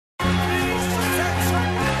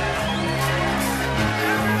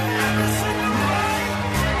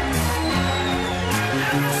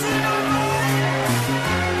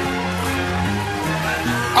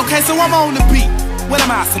Okay, so I'm on the beat. What am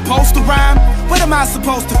I supposed to rhyme? What am I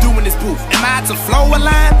supposed to do in this booth? Am I to flow a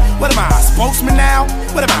line? What am I, a spokesman now?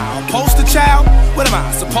 What am I, a poster child? What am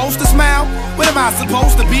I supposed to smile? What am I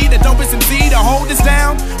supposed to be, the dopest MC to hold this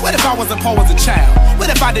down? What if I wasn't poor as a child? What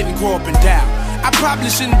if I didn't grow up in doubt? I probably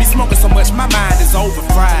shouldn't be smoking so much, my mind is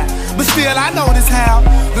over-fried. But still I notice how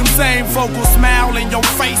them same folk will smile in your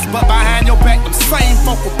face, but behind your back them same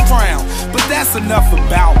folk will frown. But that's enough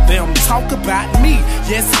about them, talk about me.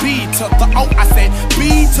 Yes, B to the O, I said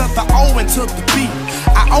B to the O and to the B.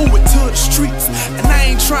 I owe it to the streets, and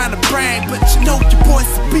I ain't trying to brag, but you know your boy's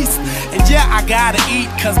a beast. And yeah, I gotta eat,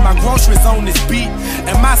 cause my groceries on this beat,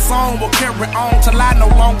 and my song will carry on till I no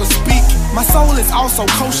longer speak. My soul is also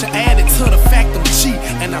kosher, added to the fact I'm cheap,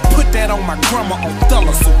 and I put that on my grandma on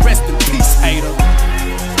Thella, so rest in peace, hater.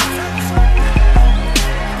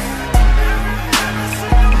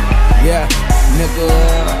 Yeah, nigga.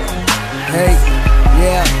 Hey,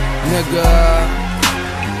 yeah, nigga.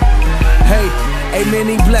 Hey,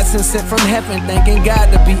 many blessings sent from heaven, thanking God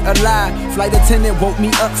to be alive. Flight attendant woke me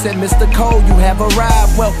up, said, Mr. Cole, you have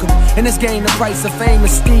arrived, welcome. In this game, the price of fame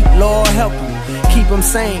is steep, Lord help him. Keep him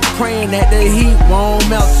sane, praying that the heat won't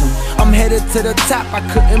melt him. I'm headed to the top, I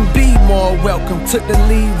couldn't be more welcome. Took the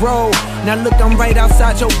lead role, now look, I'm right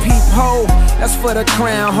outside your peephole. That's for the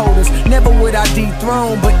crown holders, never would I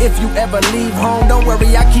dethrone. But if you ever leave home, don't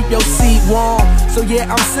worry, I keep your seat warm. So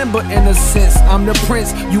yeah, I'm Simba in a sense, I'm the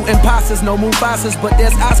prince. You imposters, no Mufasas, but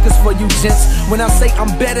there's Oscars for you gents. When I say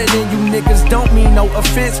I'm better than you niggas, don't mean no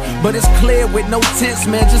offense, but it's clear with no tense,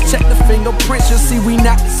 man. Just check the fingerprints, you'll see we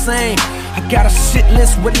not the same. I got a shit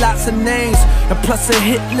list with lots of names, and plus a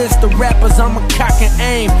hit list of rappers I'ma cock and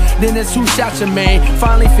aim. Then it's who shot your man,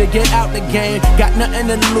 finally figured out the game. Got nothing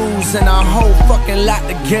to lose and a whole fucking lot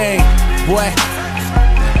to gain. Boy,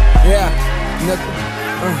 yeah, nigga,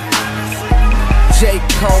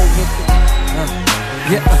 j.cole, nigga,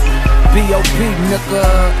 yeah, B.O.B, nigga,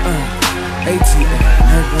 ATL,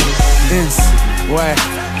 nigga, NC, boy,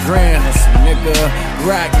 Grand Hustle, nigga,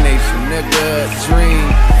 Rock Nation, nigga,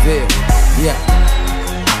 Dreamville. Yeah.